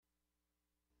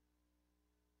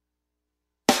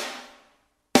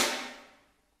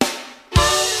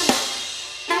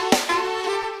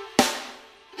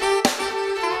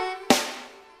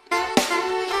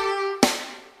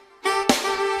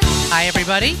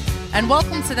everybody, and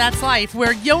welcome to That's Life,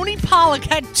 where Yoni Pollock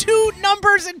had 2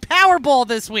 numbers in Powerball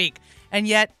this week, and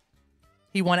yet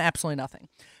he won absolutely nothing.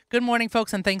 Good morning,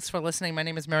 folks, and thanks for listening. My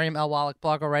name is Miriam L. Wallach,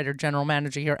 blogger, writer, general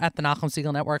manager here at the Nachum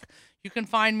Segal Network. You can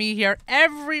find me here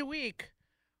every week,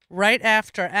 right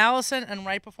after Allison and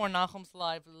right before Nachum's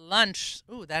live lunch.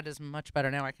 Ooh, that is much better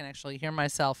now. I can actually hear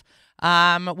myself.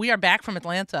 We are back from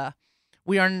Atlanta.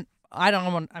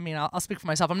 I'll speak for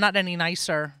myself. I'm not any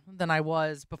nicer than I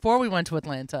was before we went to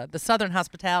Atlanta. The Southern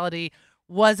hospitality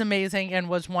was amazing and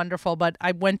was wonderful, but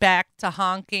I went back to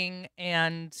honking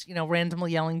and,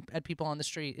 randomly yelling at people on the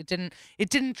street. It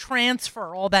didn't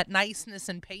transfer all that niceness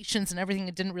and patience and everything.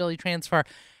 It didn't really transfer.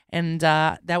 And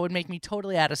that would make me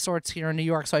totally out of sorts here in New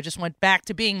York. So I just went back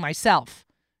to being myself.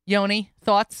 Yoni,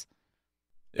 thoughts?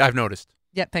 I've noticed.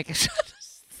 Yeah, thank you.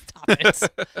 Stop it.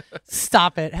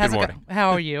 Stop it. How's Good it morning. go? How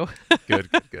are you? Good.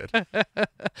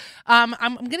 I'm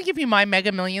going to give you my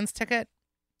Mega Millions ticket.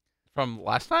 From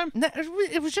last time? No,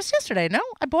 it was just yesterday, no?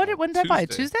 I bought it. When did I buy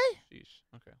it? Tuesday? Jeez.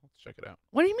 Okay, let's check it out.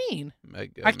 What do you mean?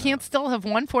 Mega I can't still have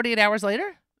won 48 hours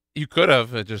later? You could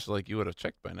have. You would have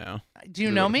checked by now. Do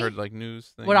you know me? Heard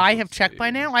news things. Would I have checked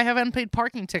by now? I have unpaid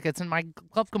parking tickets in my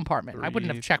glove compartment. I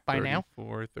wouldn't have checked by now.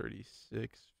 34,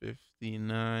 36,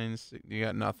 59. You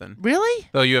got nothing. Really?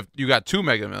 So you got 2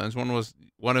 Mega Millions.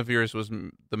 One of yours was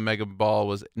the Mega Ball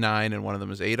was 9, and one of them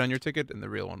was 8 on your ticket, and the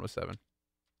real one was 7.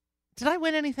 Did I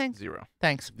win anything? 0.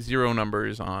 Thanks. 0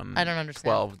 numbers on. I don't understand.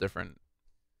 12 different,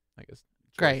 I guess.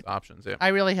 Great Options. Yeah. I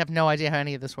really have no idea how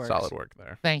any of this works. Solid work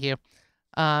there. Thank you.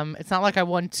 It's not like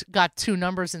I got 2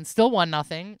 numbers and still won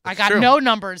nothing. I got true. no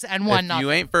numbers and won nothing.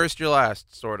 You ain't first, you're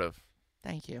last, sort of.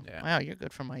 Thank you. Yeah. Wow, you're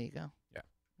good for my ego. Yeah.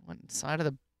 One side of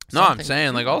the. No, I'm something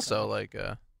saying between also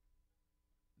them.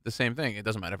 the same thing. It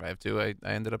doesn't matter if I have 2. I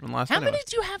ended up in last. How anyway. many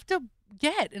do you have to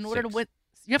get in order to 6. win?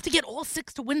 You have to get all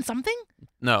 6 to win something?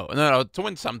 No. To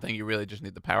win something, you really just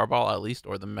need the Powerball at least,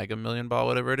 or the Mega Million Ball,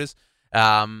 whatever it is.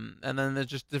 And then there's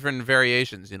just different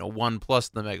variations. 1 plus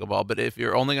the Mega Ball. But if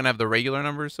you're only gonna have the regular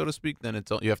numbers, so to speak, then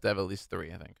you have to have at least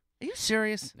 3. I think. Are you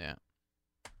serious? Yeah.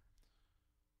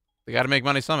 They got to make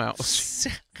money somehow.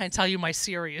 Can I tell you my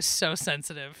Siri is so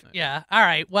sensitive? Yeah. All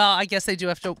right. Well, I guess they do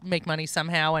have to make money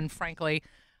somehow, and frankly,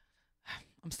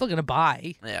 I'm still gonna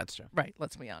buy. Yeah, that's true. Right.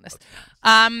 Let's be honest.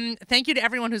 Thank you to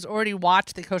everyone who's already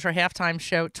watched the Kosher Halftime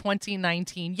Show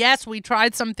 2019. Yes, we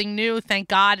tried something new. Thank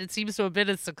God. It seems to have been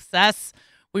a success.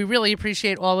 We really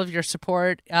appreciate all of your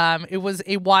support. It was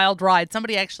a wild ride.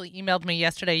 Somebody actually emailed me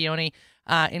yesterday, Yoni,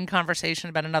 in conversation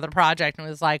about another project, and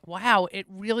was like, wow, it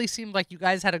really seemed like you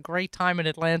guys had a great time in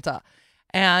Atlanta.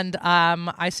 And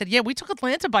I said, yeah, we took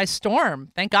Atlanta by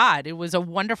storm. Thank God. It was a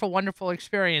wonderful, wonderful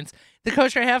experience. The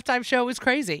Kosher Halftime Show was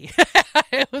crazy.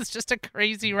 It was just a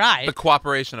crazy ride. The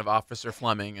cooperation of Officer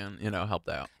Fleming and helped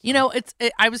out.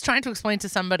 I was trying to explain to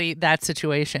somebody that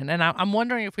situation, and I'm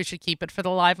wondering if we should keep it for the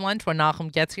live lunch when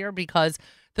Nachum gets here, because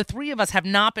the 3 of us have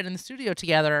not been in the studio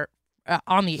together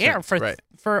on the air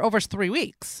for over 3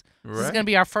 weeks. This is going to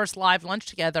be our first live lunch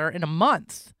together in a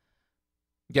month.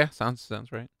 Yeah, sounds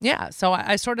right. Yeah, so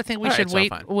I sort of think we All should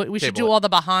right, wait. so We should Table do it. all the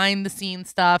behind the scenes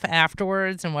stuff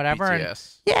afterwards and whatever.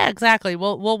 BTS. Yeah, exactly.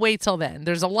 We'll wait till then.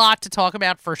 There's a lot to talk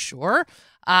about for sure.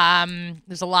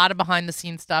 There's a lot of behind the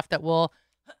scenes stuff that will,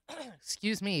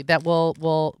 that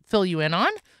will fill you in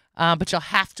on. But you'll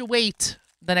have to wait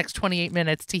the next 28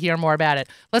 minutes to hear more about it.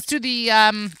 Let's do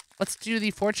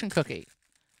the fortune cookie.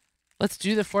 Let's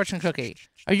do the fortune cookie.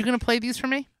 Are you going to play these for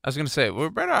me? I was going to say, we're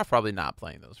better off probably not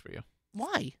playing those for you.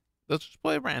 Why? Let's just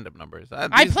play random numbers.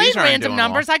 I played random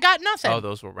numbers. I got nothing. Oh,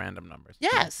 those were random numbers.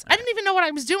 Yes. All I didn't even know what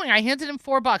I was doing. I handed him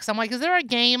 $4. I'm like, is there a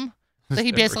game? So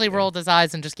he basically rolled his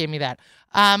eyes and just gave me that.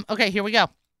 Okay, here we go.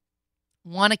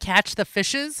 Want to catch the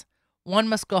fishes? One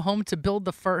must go home to build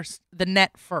the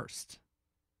net first.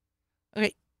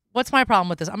 Okay, what's my problem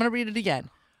with this? I'm going to read it again.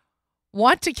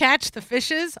 Want to catch the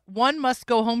fishes? One must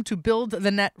go home to build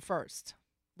the net first.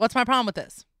 What's my problem with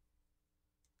this?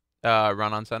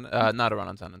 Run-on sentence. Not a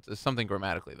run-on sentence. It's something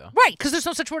grammatically, though. Right, because there's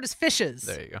no such word as fishes.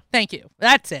 There you go. Thank you.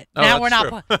 That's it. Oh, now that's we're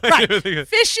not. true. Right.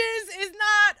 Fishes is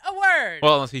not a word.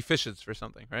 Well, unless he fishes for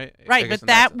something, right? Right, but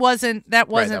that wasn't it.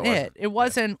 wasn't. It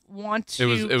wasn't want to.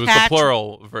 It was catch. the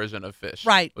plural version of fish.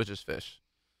 Right. Which is fish.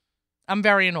 I'm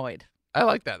very annoyed. I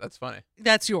like that. That's funny.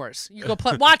 That's yours. You go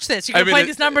play. Watch this. You can play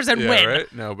these numbers and win.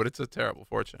 Right? No, but it's a terrible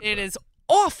fortune. It is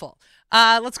awful.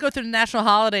 Let's go through the national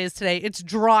holidays today. It's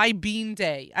Dry Bean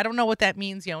Day. I don't know what that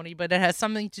means, Yoni, but it has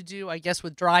something to do, I guess,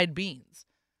 with dried beans.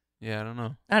 Yeah, I don't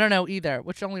know. I don't know either,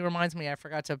 which only reminds me I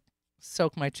forgot to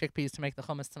soak my chickpeas to make the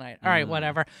hummus tonight. All right,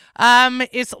 whatever.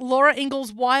 It's Laura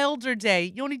Ingalls Wilder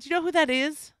Day. Yoni, do you know who that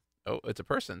is? Oh, it's a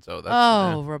person. So that's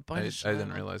Rabboni I didn't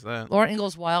Shlomo. realize that. Laura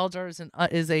Ingalls Wilder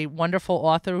is a wonderful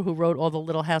author who wrote all the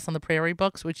Little House on the Prairie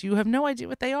books, which you have no idea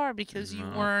what they are because you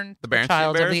No. weren't The a Berenstain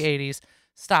child of the Bears? 80s.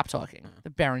 Stop talking. The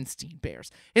Berenstain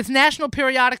Bears. It's National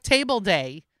Periodic Table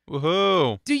Day.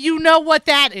 Woohoo! Do you know what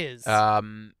that is?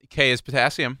 K is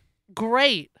potassium.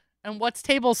 Great. And what's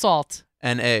table salt?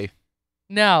 Na.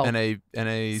 No.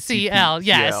 NaCl.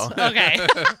 Yes. Okay.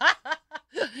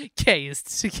 K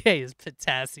is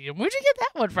potassium. Where'd you get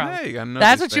that one from? Yeah, you gotta know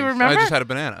That's these what you things. remember? I just had a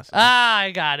banana. So.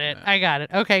 I got it. I got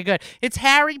it. Okay, good. It's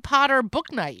Harry Potter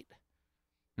book night.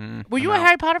 Were you a I'm out.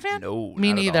 Harry Potter fan? No,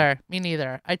 Me not at all. neither. Me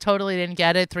neither. I totally didn't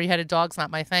get it. Three-headed dog's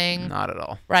not my thing. Not at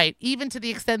all. Right. Even to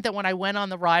the extent that when I went on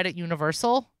the ride at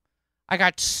Universal, I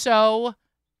got so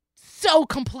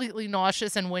completely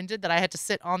nauseous and winded that I had to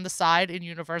sit on the side in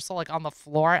Universal, like on the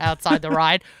floor outside the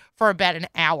ride for about an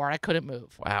hour. I couldn't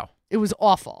move. Wow. It was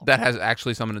awful. That has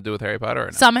actually something to do with Harry Potter or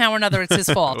not? Somehow or another, it's his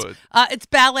fault. It's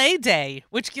ballet day,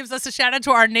 which gives us a shout out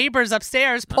to our neighbors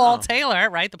upstairs, Paul Taylor,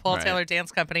 right? The Paul Taylor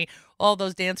Dance Company. All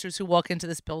those dancers who walk into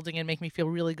this building and make me feel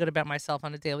really good about myself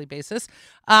on a daily basis.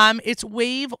 It's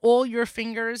Wave All Your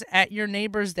Fingers at Your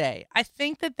Neighbor's Day. I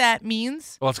think that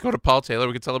means... Well, let's go to Paul Taylor.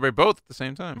 We could celebrate both at the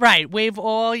same time. Right. Wave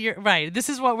all your... Right. This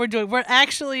is what we're doing. We're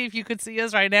actually, if you could see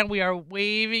us right now, we are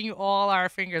waving all our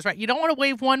fingers. Right. You don't want to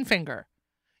wave one finger.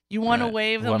 You want to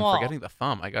wave them I'm all. forgetting the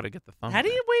thumb. I got to get the thumb. How do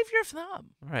you wave your thumb?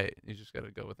 Right. You just got to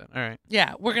go with it. All right.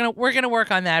 Yeah, we're gonna work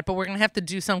on that, but we're gonna have to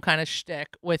do some kind of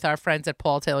shtick with our friends at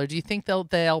Paul Taylor. Do you think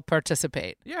they'll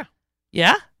participate? Yeah.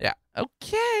 Yeah. Yeah.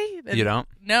 Okay. You don't?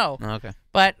 No. Okay.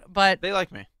 But They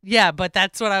like me. yeah, but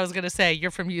that's what I was gonna say. You're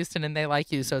from Houston and they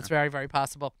like you, so it's very, very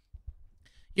possible.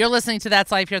 You're listening to That's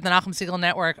Life here at the Nachum Segal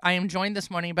Network. I am joined this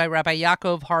morning by Rabbi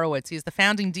Yaakov Horowitz. He's the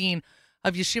founding dean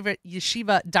of Yeshiva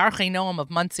Darchei Noam of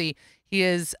Monsey. He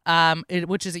is,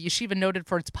 which is a yeshiva noted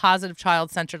for its positive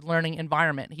child-centered learning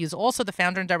environment. He is also the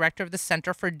founder and director of the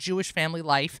Center for Jewish Family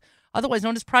Life, otherwise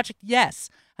known as Project Yes,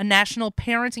 a national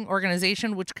parenting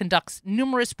organization which conducts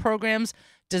numerous programs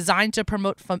designed to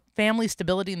promote family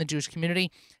stability in the Jewish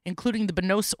community, including the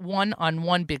Benos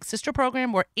One-on-One Big Sister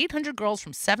program, where 800 girls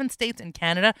from 7 states and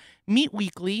Canada meet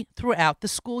weekly throughout the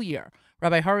school year.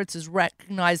 Rabbi Horowitz is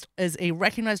recognized as a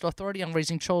recognized authority on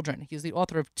raising children. He is the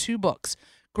author of 2 books,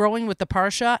 Growing with the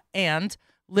Parsha and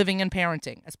Living and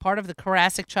Parenting. As part of the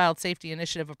Karasik Child Safety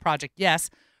Initiative of Project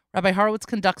Yes, Rabbi Horowitz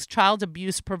conducts child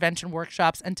abuse prevention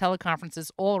workshops and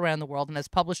teleconferences all around the world and has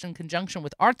published in conjunction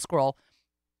with ArtScroll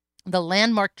the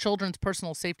landmark children's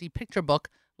personal safety picture book,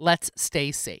 Let's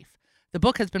Stay Safe. The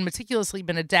book has been meticulously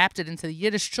adapted into the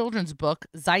Yiddish children's book,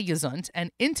 Sei Gesund, and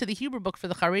into the Hebrew book for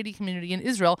the Haredi community in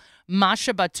Israel,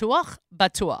 Masha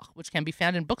Batuach, which can be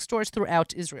found in bookstores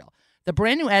throughout Israel. The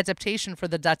brand new adaptation for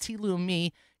the Dati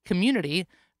Leumi community,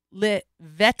 Le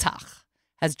Vetach,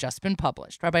 has just been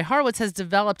published. Rabbi Horowitz has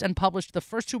developed and published the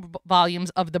first 2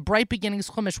 volumes of the Bright Beginnings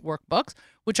Chumash workbooks,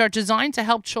 which are designed to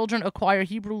help children acquire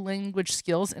Hebrew language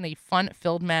skills in a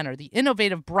fun-filled manner. The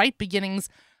innovative Bright Beginnings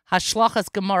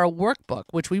Hashlachas Gemara workbook,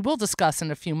 which we will discuss in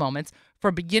a few moments,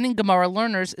 for beginning Gemara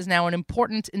learners is now an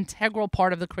important, integral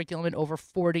part of the curriculum in over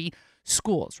 40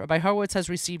 schools. Rabbi Horowitz has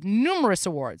received numerous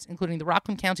awards, including the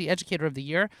Rockland County Educator of the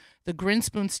Year, the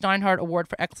Grinspoon Steinhardt Award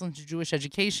for Excellence in Jewish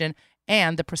Education,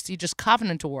 and the prestigious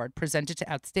Covenant Award presented to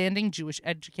outstanding Jewish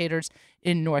educators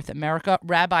in North America.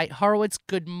 Rabbi Horowitz,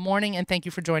 good morning, and thank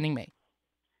you for joining me.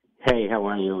 Hey, how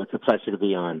are you? It's a pleasure to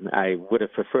be on. I would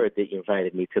have preferred that you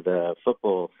invited me to the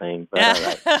football thing, but all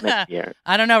right, next year.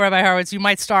 I don't know, Rabbi Horowitz. You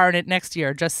might star in it next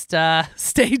year. Just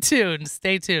stay tuned.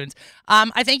 Stay tuned.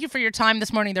 I thank you for your time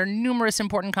this morning. There are numerous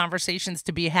important conversations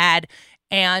to be had,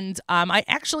 and I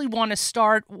actually want to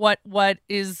start what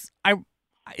is going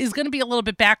to be a little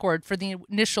bit backward for the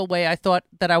initial way I thought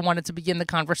that I wanted to begin the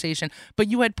conversation. But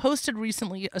you had posted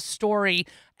recently a story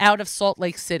out of Salt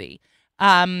Lake City.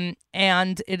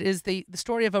 And it is the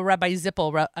story of a Rabbi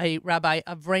Zippel, a Rabbi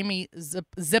Avrami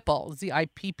Zippel,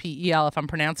 Zippel, if I'm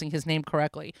pronouncing his name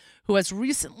correctly, who has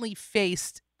recently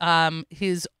faced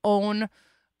his own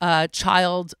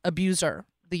child abuser,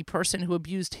 the person who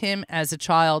abused him as a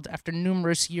child after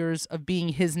numerous years of being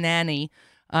his nanny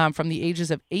from the ages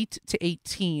of 8 to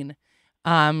 18.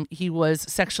 He was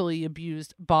sexually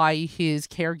abused by his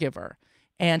caregiver.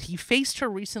 And he faced her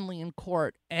recently in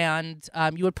court, and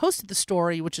you had posted the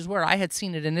story, which is where I had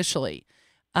seen it initially.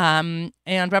 And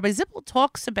Rabbi Zippel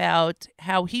talks about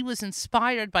how he was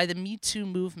inspired by the Me Too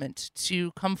movement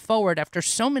to come forward after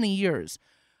so many years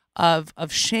of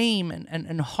shame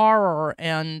and horror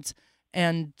and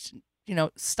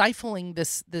stifling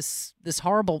this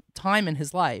horrible time in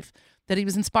his life, that he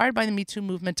was inspired by the Me Too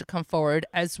movement to come forward,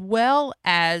 as well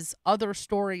as other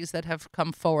stories that have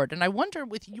come forward. And I wonder,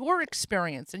 with your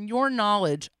experience and your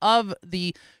knowledge of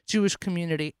the Jewish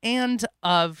community and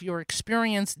of your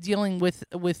experience dealing with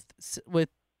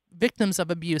victims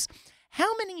of abuse,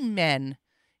 how many men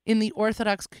in the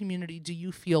Orthodox community do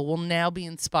you feel will now be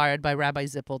inspired by Rabbi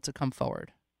Zippel to come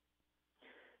forward?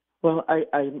 Well,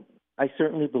 I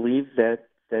certainly believe that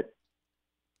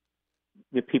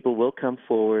the people will come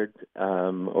forward,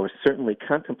 or certainly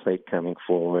contemplate coming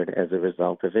forward as a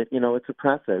result of it. It's a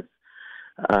process.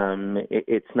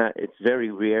 It's very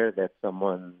rare that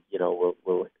someone,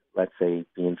 will, let's say,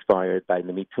 be inspired by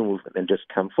the Me Too movement and just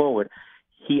come forward.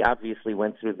 He obviously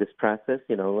went through this process,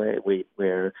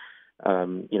 where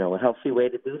a healthy way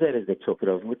to do that is they talk it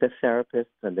over with their therapist,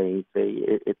 and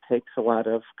it takes a lot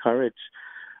of courage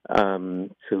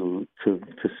to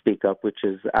speak up, which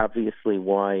is obviously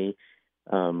why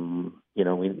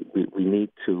we need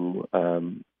to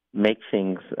make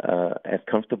things as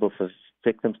comfortable for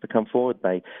victims to come forward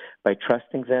by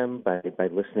trusting them, by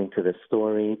listening to their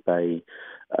story, by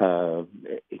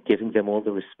giving them all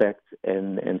the respect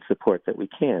and support that we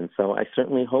can. So I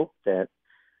certainly hope that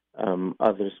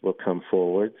others will come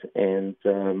forward. And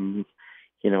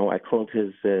I called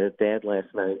his dad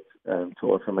last night to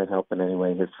offer my help in any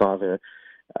way. His father,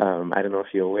 I don't know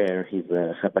if you're aware, he's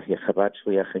a Chabad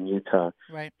Shliach in Utah.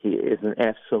 Right. He is an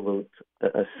absolute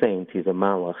saint. He's a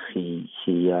malach.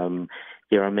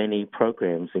 There are many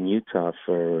programs in Utah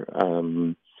for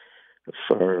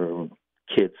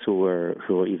kids who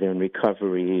are either in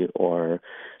recovery or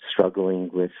struggling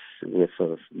with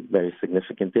very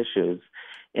significant issues.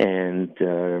 And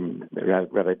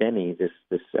Rabbi Benny,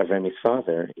 this Avrami's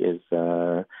father,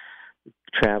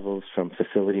 travels from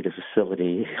facility to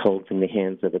facility, holding the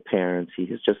hands of the parents. He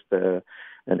is just an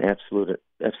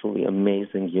absolutely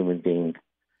amazing human being.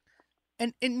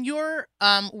 And in your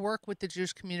work with the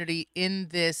Jewish community in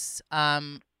this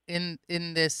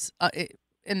in this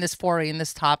foray, in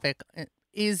this topic,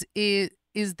 is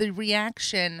the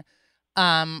reaction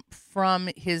from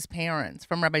his parents,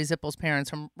 from Rabbi Zippel's parents,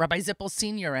 from Rabbi Zippel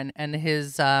Senior and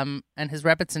his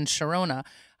Rebbetzin Sharona?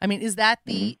 I mean, is that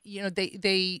the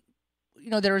they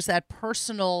there's that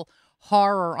personal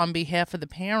horror on behalf of the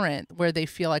parent where they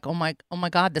feel like, oh my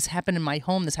God, this happened in my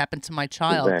home, this happened to my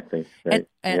child. Exactly. Right.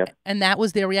 And that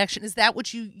was their reaction. Is that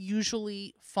what you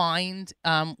usually find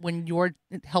when you're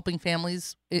helping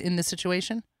families in this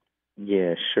situation?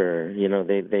 Yeah, sure.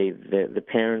 The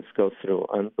parents go through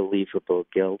unbelievable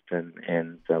guilt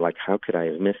and like, how could I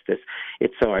have missed this?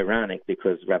 It's so ironic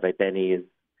because Rabbi Benny is,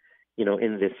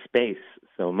 in this space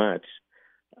so much.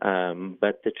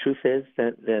 But the truth is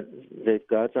that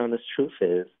God's honest truth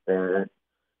is that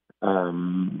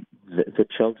the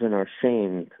children are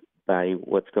shamed by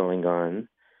what's going on.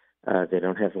 They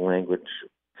don't have language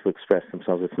to express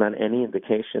themselves. It's not any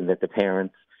indication that the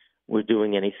parents were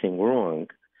doing anything wrong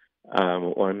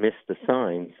or missed the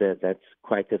signs. That's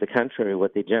quite to the contrary.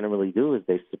 What they generally do is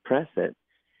they suppress it,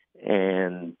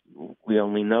 and we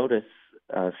only notice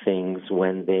things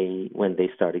when they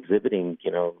start exhibiting,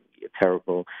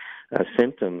 terrible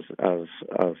symptoms of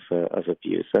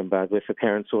abuse. And with the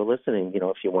parents who are listening,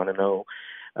 if you want to know,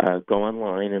 go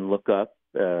online and look up.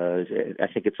 I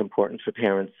think it's important for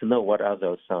parents to know what are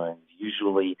those signs.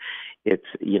 Usually, it's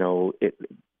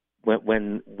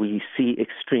when we see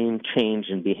extreme change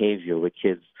in behavior with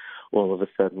kids, all of a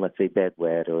sudden, let's say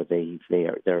bedwet, or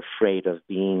they're afraid of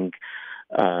being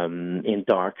in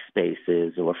dark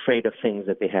spaces, or afraid of things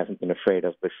that they haven't been afraid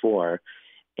of before.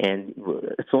 And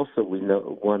it's also,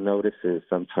 one notices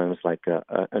sometimes like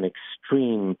an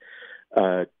extreme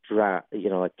drop.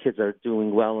 Like kids are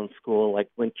doing well in school. Like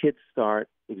when kids start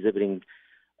exhibiting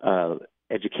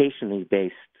educationally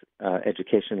based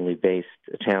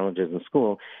challenges in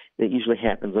school, that usually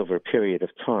happens over a period of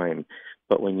time.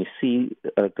 But when you see,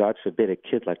 God forbid, a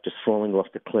kid like just falling off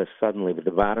the cliff suddenly, but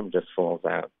the bottom just falls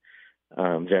out,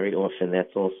 very often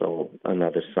that's also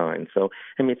another sign. So,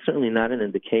 I mean, it's certainly not an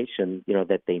indication,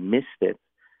 that they missed it,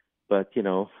 but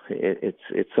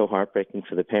it's so heartbreaking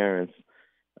for the parents,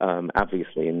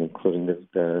 obviously, and including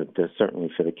the certainly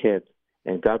for the kids.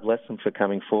 And God bless them for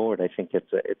coming forward. I think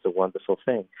it's a wonderful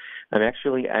thing. I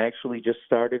actually just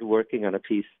started working on a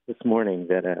piece this morning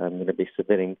that I'm going to be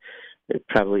submitting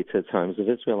probably to the Times of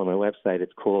Israel on my website.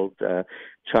 It's called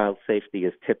 "Child Safety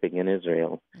is Tipping in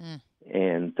Israel."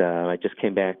 And I just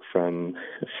came back from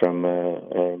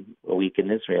a week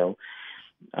in Israel,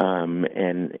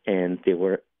 and there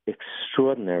were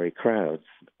extraordinary crowds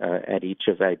at each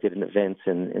of. I did an event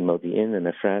in Modi'in and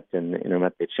Efrat and in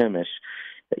Ramat Beit Shemesh,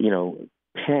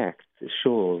 packed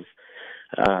shuls,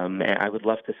 And I would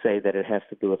love to say that it has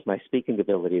to do with my speaking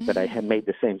ability, but I had made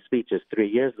the same speeches 3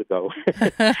 years ago,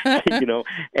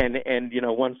 and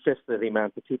 1/5 of the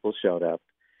amount of people showed up.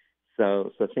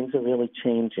 So things are really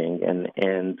changing, and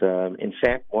in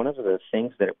fact, one of the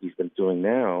things that we've been doing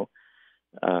now,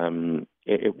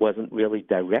 it wasn't really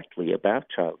directly about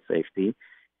child safety.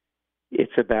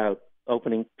 It's about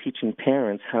teaching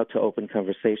parents how to open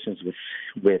conversations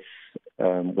with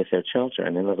their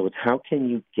children. In other words, how can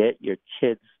you get your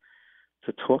kids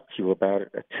to talk to you about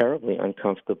a terribly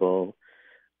uncomfortable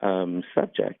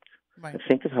subject? Right.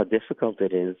 Think of how difficult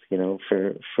it is,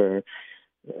 for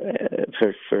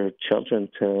children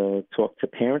to talk to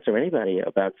parents or anybody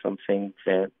about something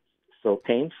that's so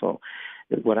painful.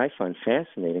 What I find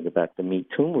fascinating about the Me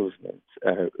Too movement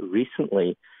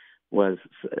recently was,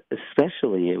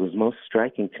 it was most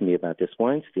striking to me about this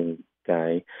Weinstein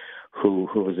guy who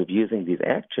was abusing these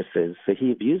actresses. So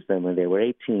he abused them when they were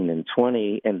 18 and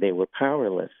 20, and they were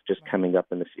powerless, just coming up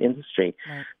in this industry.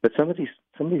 Right. But some of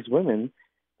these women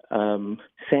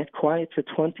sat quiet for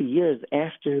 20 years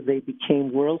after they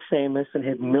became world famous and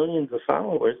had millions of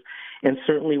followers, and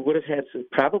certainly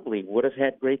probably would have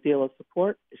had a great deal of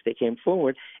support if they came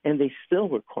forward, and they still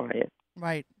were quiet.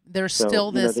 Right. There's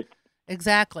still this.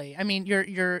 Exactly. I mean,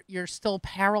 you're still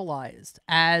paralyzed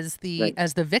as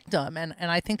the victim, and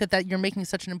I think that you're making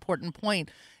such an important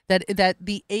point that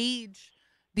the age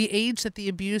that the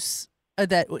abuse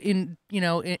in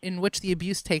which the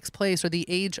abuse takes place, or the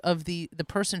age of the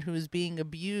person who is being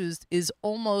abused, is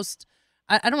almost,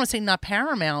 I don't want to say not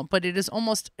paramount, but it is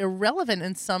almost irrelevant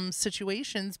in some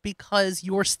situations, because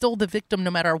you're still the victim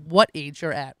no matter what age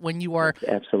you're at when you are.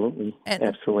 Absolutely.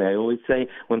 Absolutely. I always say,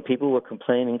 when people were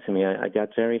complaining to me, I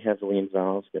got very heavily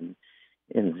involved in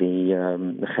the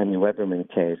Chemi Weberman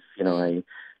case. I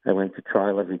went to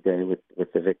trial every day with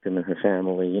the victim and her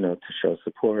family, to show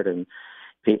support. And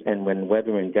when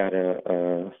Weberman got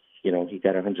he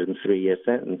got a 103-year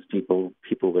sentence, people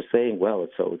were saying, well,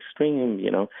 it's so extreme.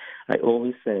 I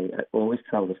always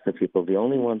tell this to people: the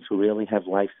only ones who really have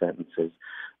life sentences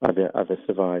are the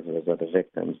survivors, are the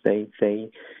victims. They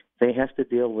have to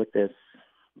deal with this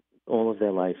all of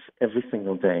their life, every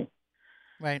single day.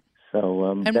 Right.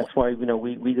 So that's why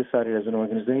we decided as an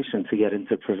organization to get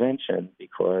into prevention,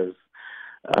 because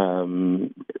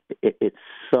it's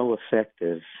so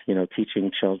effective,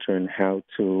 teaching children how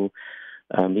to,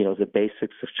 the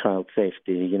basics of child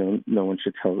safety. No one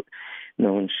should tell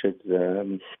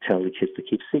the kids to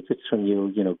keep secrets from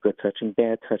you. Good touching,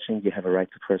 bad touching. You have a right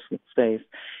to personal space.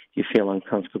 If you feel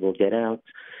uncomfortable, get out.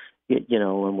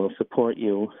 And we'll support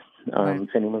you.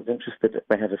 If anyone's interested,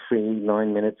 I have a free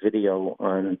 9-minute video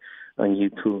on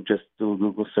YouTube. Just do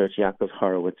Google search Yaakov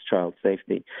Horowitz Child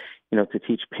Safety, to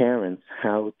teach parents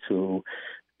how to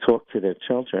talk to their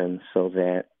children so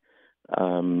that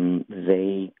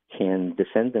they can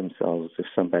defend themselves if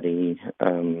somebody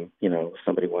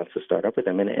wants to start up with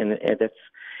them. And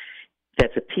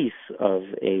that's a piece of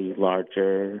a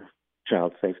larger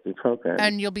child safety program.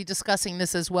 And you'll be discussing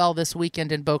this as well this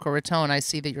weekend in Boca Raton. I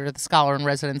see that you're the scholar in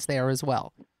residence there as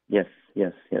well. Yes.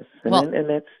 And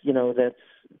that's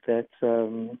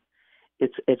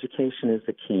it's education is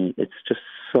the key. It's just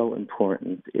so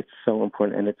important. It's so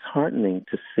important, and it's heartening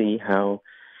to see how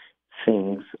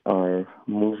things are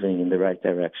moving in the right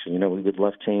direction. We would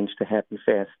love change to happen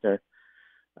faster.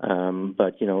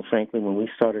 But, frankly, when we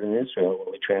started in Israel,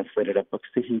 when we translated our books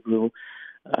to Hebrew,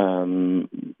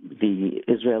 the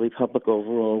Israeli public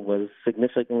overall was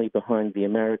significantly behind the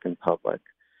American public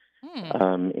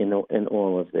in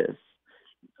all of this.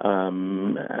 I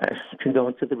can go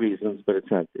into the reasons, but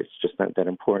it's just not that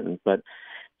important. But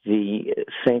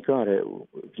thank God,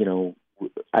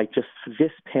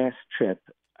 this past trip,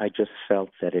 I just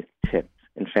felt that it tipped.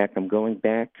 In fact, I'm going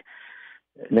back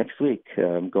next week.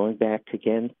 I'm going back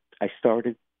again. I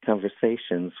started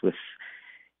conversations with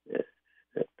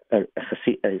a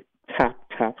top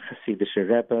Hasidic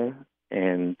Rebbe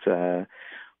and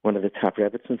one of the top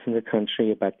Rebbitzins in the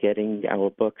country about getting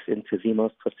our books into the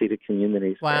most Hasidic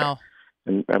communities. Wow.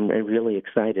 And I'm really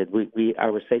excited.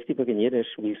 Our safety book in Yiddish,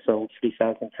 we sold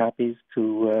 3,000 copies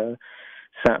to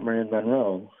Satmar in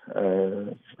Monroe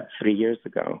 3 years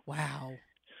ago. Wow.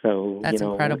 So, that's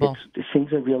incredible.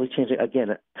 Things are really changing.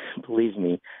 Again, believe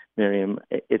me, Miriam,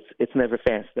 it's never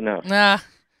fast enough.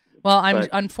 Well,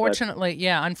 unfortunately,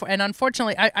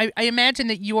 I imagine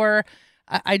that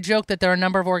I joke that there are a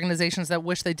number of organizations that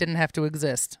wish they didn't have to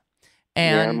exist.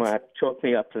 And chalk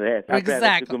me up to that. I'd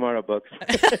rather do Gemara books.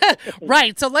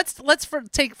 Right. So let's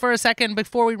take for a second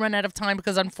before we run out of time,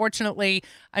 because unfortunately,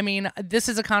 I mean, this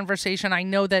is a conversation I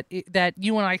know that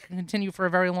you and I can continue for a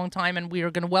very long time, and we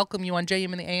are going to welcome you on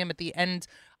JM in the AM at the end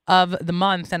of the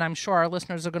month, and I'm sure our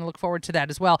listeners are going to look forward to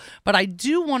that as well. But I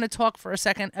do want to talk for a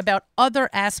second about other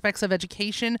aspects of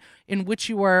education in which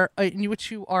you are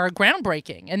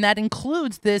groundbreaking, and that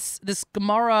includes this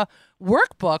Gemara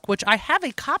workbook, which I have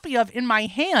a copy of in my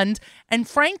hand, and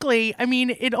frankly, I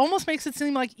mean, it almost makes it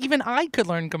seem like even I could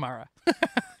learn Gemara.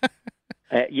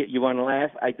 You want to laugh?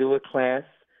 I do a class,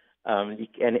 and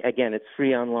again, it's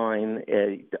free online.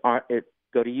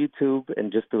 Go to YouTube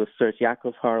and just do a search,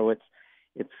 Yaakov Horowitz.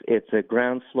 It's a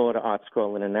ground floor to Art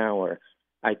Scroll in an hour.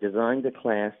 I designed a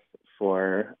class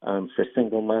for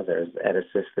single mothers at a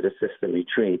sister-to-sister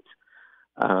retreat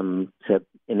to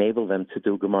enable them to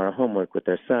do Gemara homework with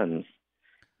their sons.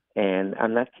 And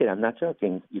I'm not kidding. I'm not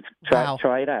joking. You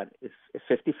try it out. It's a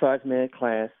 55-minute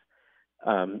class.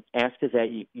 After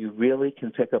that, you really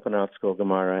can pick up an Art Scroll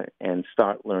Gemara and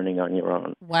start learning on your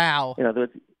own. Wow.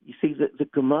 You see, the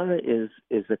Gemara is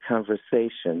a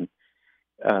conversation.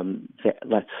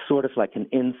 That's sort of like an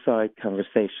inside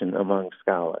conversation among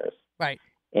scholars, right?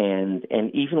 And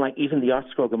even the Art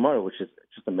Scroll Gemara, which is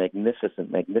just a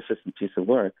magnificent piece of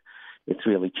work, it's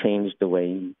really changed the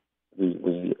way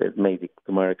we made the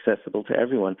Gemara accessible to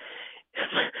everyone.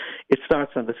 It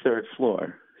starts on the third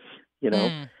floor,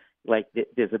 like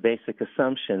there's a basic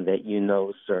assumption that you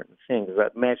know certain things.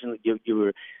 Imagine that you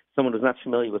were someone who's not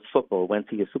familiar with football went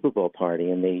to your Super Bowl party,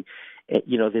 and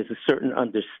there's a certain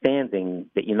understanding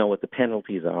that you know what the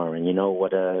penalties are, and you know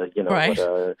what right.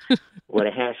 what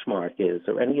a hash mark is,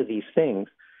 or any of these things.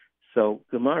 So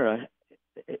Gemara,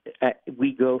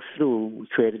 we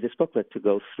created this booklet to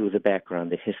go through the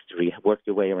background, the history, work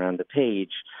your way around the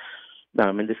page.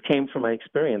 And this came from my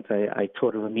experience. I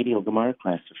taught a remedial Gemara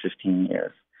class for 15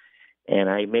 years.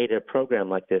 And I made a program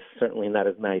like this, certainly not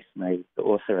as nice. The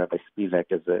author, Rabbi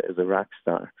Spivak, is a rock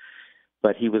star.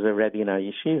 But he was a Rebbe in our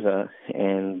yeshiva,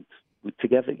 and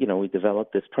together, we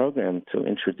developed this program to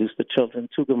introduce the children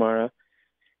to Gemara,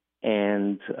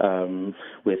 and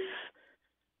with,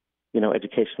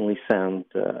 educationally sound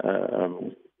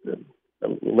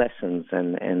lessons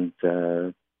and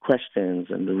questions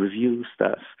and the review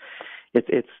stuff.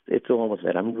 It's all of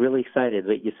it. I'm really excited.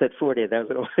 You said 40.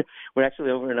 We're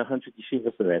actually over in 100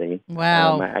 yeshivas already.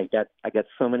 Wow! I got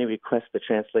so many requests to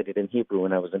translate it in Hebrew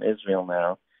when I was in Israel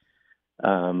now.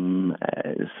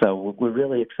 So we're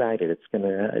really excited. It's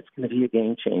gonna be a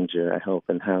game changer, I hope,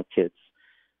 in how kids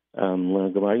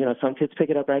learn Gemara. Some kids pick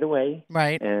it up right away,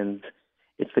 right? And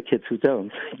it's the kids who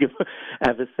don't. I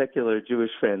have a secular Jewish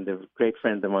friend, a great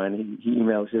friend of mine. He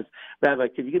emails, says, "Rabbi,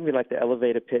 could you give me like the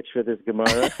elevator pitch for this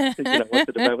Gemara? What's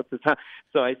the time?"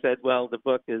 So I said, "Well, the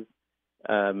book is."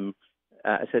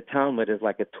 I said, Talmud is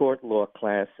like a tort law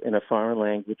class in a foreign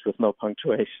language with no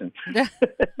punctuation.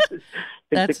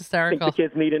 That's hysterical. Think the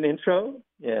kids need an intro?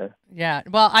 Yeah. Yeah.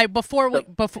 Well, before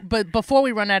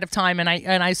we run out of time, and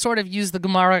I sort of use the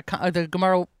Gemara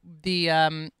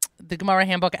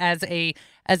handbook as a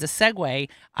segue.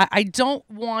 I don't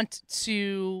want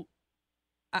to.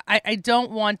 I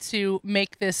don't want to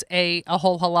make this a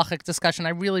whole halachic discussion.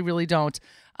 I really, really don't.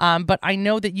 But I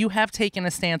know that you have taken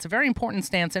a stance, a very important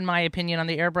stance, in my opinion, on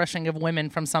the airbrushing of women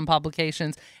from some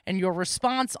publications. And your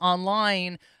response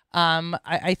online,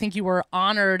 I think you were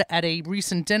honored at a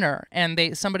recent dinner, and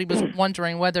somebody was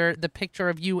wondering whether the picture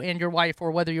of you and your wife,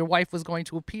 or whether your wife was going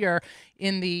to appear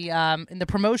in the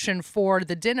promotion for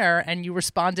the dinner, and you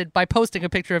responded by posting a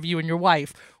picture of you and your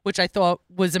wife, which I thought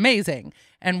was amazing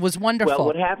and was wonderful. Well,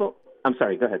 what happened? I'm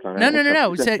sorry. Go ahead, Tom. No.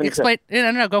 Explain.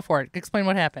 No. Go for it. Explain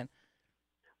what happened.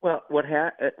 Well, what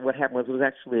happened was it was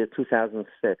actually in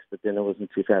 2006. The dinner was in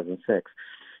 2006.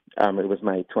 It was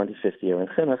my 25th year in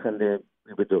Chinuch, and we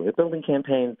were doing a building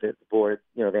campaign. The board,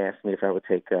 they asked me if I would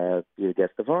be a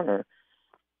guest of honor,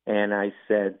 and I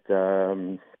said,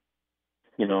 wasn't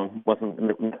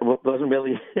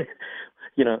really,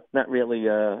 not really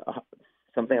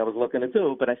something I was looking to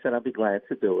do, but I said I'd be glad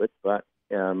to do it. But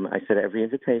I said every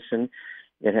invitation,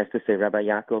 it has to say Rabbi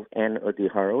Yaakov and Odi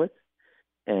Horowitz,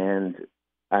 and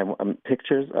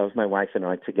pictures of my wife and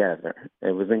I together.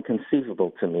 It was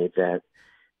inconceivable to me that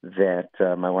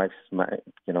my wife's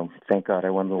thank God I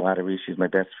won the lottery. She's my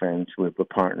best friend. We're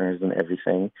partners and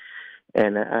everything.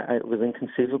 And it was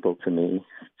inconceivable to me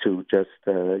to just,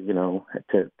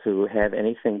 to have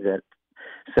anything that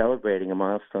celebrating a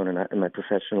milestone in my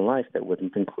professional life that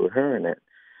wouldn't include her in it.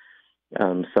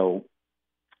 So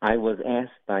I was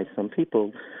asked by some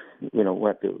people,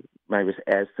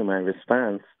 as to my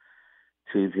response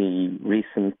to the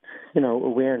recent,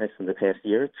 awareness in the past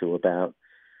year or two about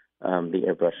the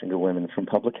airbrushing of women from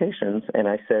publications. And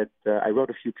I said, I wrote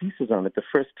a few pieces on it. The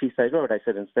first piece I wrote, I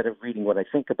said, instead of reading what I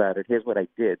think about it, here's what I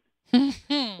did. And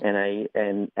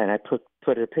I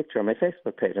put a picture on my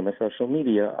Facebook page, on my social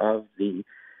media, of the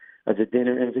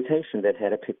dinner invitation that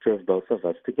had a picture of both of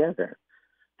us together.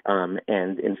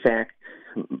 And in fact,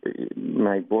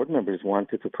 my board members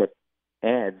wanted to put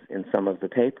ads in some of the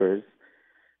papers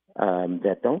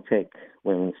that don't take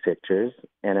women's pictures,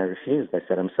 and I refused. I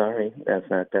said, I'm sorry, I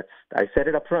said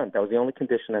it up front. That was the only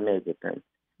condition I made with them.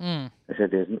 I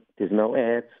said, there's no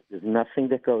ads, there's nothing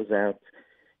that goes out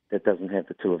that doesn't have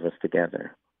the two of us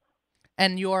together.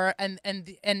 And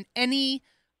any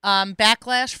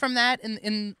backlash from that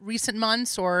in recent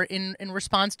months, or in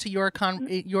response to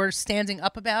your standing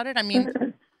up about it? I mean,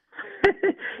 so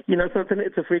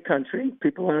it's a free country.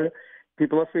 People are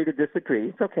free to disagree.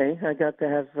 It's okay. I got to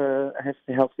have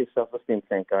healthy self-esteem.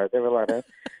 Thank God. There are a lot of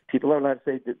people are allowed to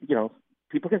say that,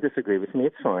 people can disagree with me.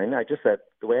 It's fine. I just said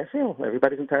the way I feel.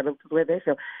 Everybody's entitled to the way they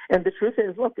feel. And the truth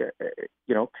is, look,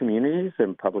 communities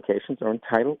and publications are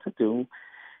entitled to do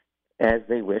as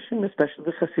they wish, and especially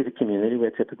the Hasidic community,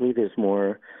 where typically there's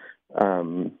more,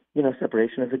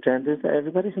 separation of agendas.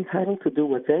 Everybody's entitled to do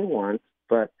what they want,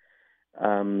 but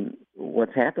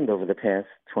what's happened over the past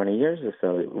 20 years or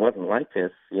so, it wasn't like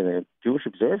this. Jewish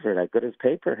Observer, that good as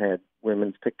paper, had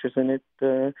women's pictures in it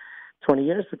 20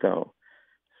 years ago.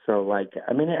 So,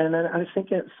 and I think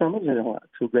some of it,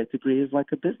 to a great degree, is like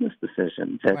a business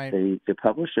decision that right. the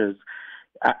publishers.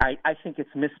 I think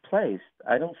it's misplaced.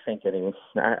 I don't think anyone.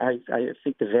 I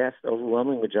think the vast,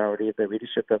 overwhelming majority of the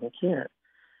readership doesn't care.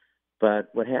 But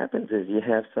what happens is you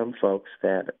have some folks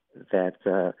that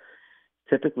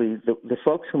typically the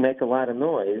folks who make a lot of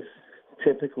noise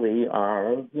typically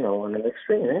are on an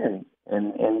extreme end,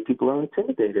 and people are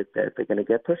intimidated that they're going to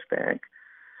get pushback.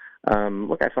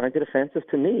 Look, I find it offensive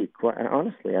to me. Quite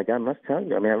honestly, I must tell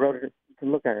you. I mean, I wrote it. You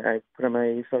can look. I put on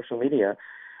my social media.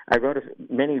 I wrote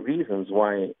many reasons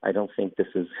why I don't think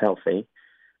this is healthy.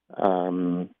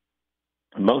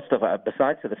 Most of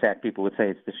besides the fact people would say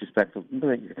it's disrespectful. You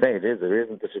can say it is or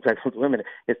isn't disrespectful to women.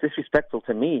 It's disrespectful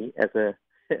to me as a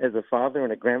father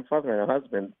and a grandfather and a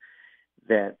husband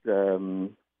that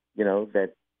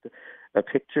that a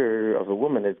picture of a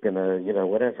woman is gonna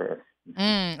whatever.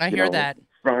 I hear that.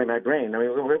 Fry my brain. I mean,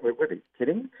 what are you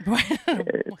kidding?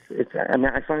 it's. I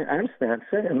mean, I understand.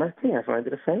 I'm not kidding. I find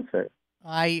it offensive.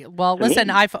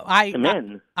 Listen, I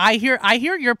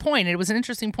hear your point. It was an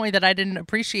interesting point that I didn't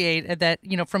appreciate, that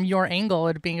from your angle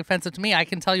it being offensive to me. I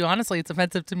can tell you honestly, it's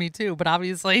offensive to me too. But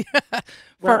obviously,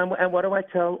 and what do I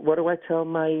tell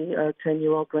my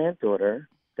 10-year-old granddaughter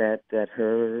that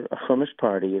her Chumash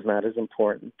party is not as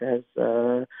important as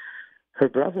her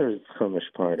brother's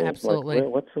Chumash party? Absolutely.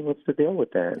 What's the deal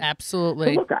with that?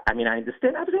 Absolutely. So look, I mean, I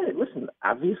understand. Listen,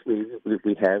 obviously,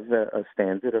 we have a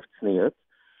standard of tzniut.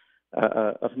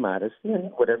 Of modesty,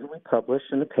 and whatever we publish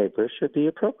in the paper should be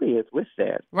appropriate with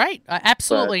that. Right,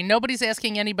 absolutely. Nobody's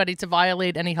asking anybody to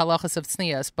violate any halachas of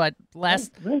tznius, but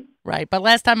last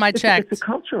time I checked, it's a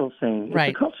cultural thing.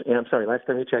 Right. I'm sorry. Last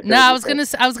time you checked. No, I was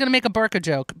gonna make a burqa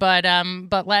joke, but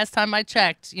last time I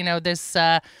checked, this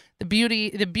the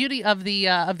beauty of the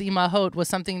imahot was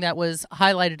something that was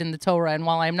highlighted in the Torah, and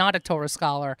while I'm not a Torah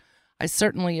scholar, I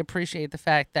certainly appreciate the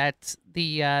fact that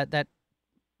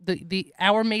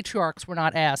our matriarchs were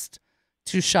not asked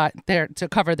to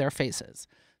cover their faces.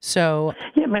 So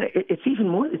yeah, man, it's even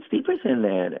more. It's deeper than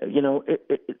that.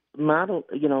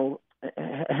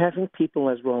 Having people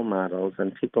as role models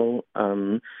and people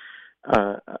are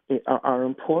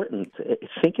important.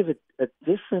 Think of it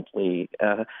differently.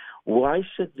 Why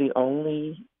should the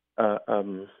only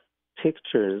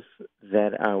pictures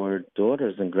that our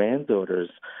daughters and granddaughters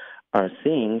are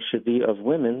seeing should be of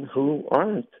women who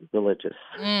aren't religious?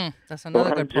 That's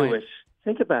another good point. Jewish.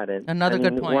 Think about it. Another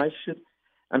good point. Why should?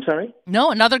 I'm sorry?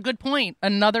 No, another good point.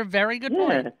 Another very good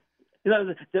point.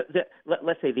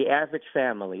 Let's say the average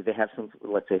family, they have some,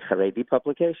 let's say, Haredi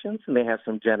publications, and they have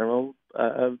some general,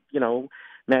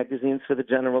 magazines for the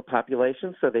general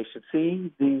population. So they should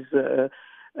see these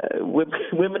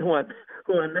women who are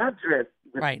not dressed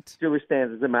with right. Jewish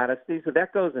standards of modesty. So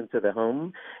that goes into the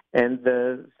home, and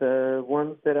the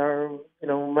ones that are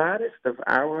modest of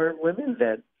our women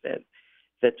that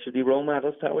should be role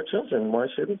models to our children. Why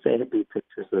shouldn't they be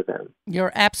pictures of them?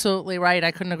 You're absolutely right.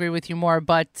 I couldn't agree with you more.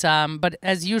 But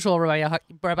as usual,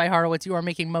 Rabbi Horowitz, you are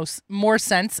making more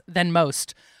sense than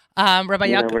most. Rabbi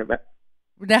Yaakov,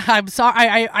 I'm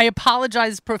sorry. I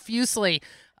apologize profusely.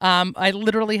 I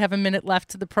literally have a minute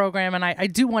left to the program, and I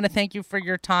do want to thank you for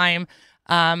your time.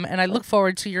 And I look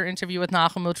forward to your interview with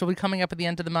Nachum, which will be coming up at the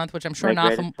end of the month, which I'm sure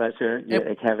My Nachum. greatest pleasure.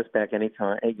 Have us back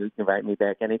anytime. You can invite me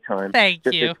back anytime. Thank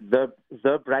you. It's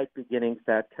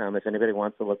thebrightbeginnings.com. If anybody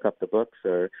wants to look up the books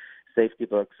or safety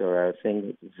books or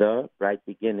things, The Bright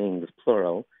Beginnings,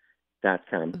 plural.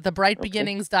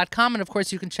 TheBrightBeginnings.com. And of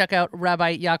course, you can check out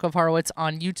Rabbi Yaakov Horowitz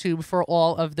on YouTube for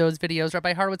all of those videos.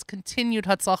 Rabbi Horowitz, continued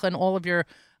Hatzlacha and all of your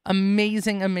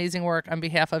amazing, amazing work on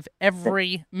behalf of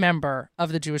every member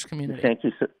of the Jewish community. Thank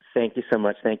you so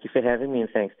much. Thank you for having me, and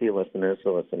thanks to your listeners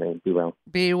for listening. Be well.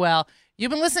 Be well.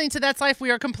 You've been listening to That's Life. We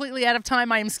are completely out of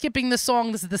time. I am skipping the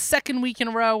song. This is the second week in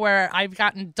a row where I've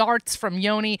gotten darts from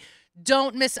Yoni.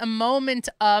 Don't miss a moment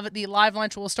of the live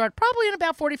lunch. We'll start probably in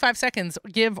about 45 seconds,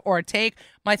 give or take.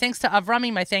 My thanks to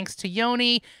Avrami. My thanks to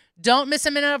Yoni. Don't miss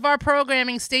a minute of our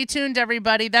programming. Stay tuned,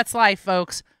 everybody. That's life,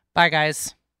 folks. Bye,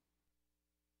 guys.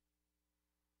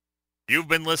 You've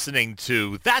been listening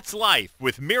to That's Life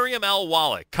with Miriam L.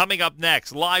 Wallach. Coming up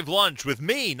next, live lunch with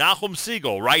me, Nachum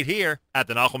Siegel, right here at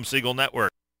the Nachum Siegel Network.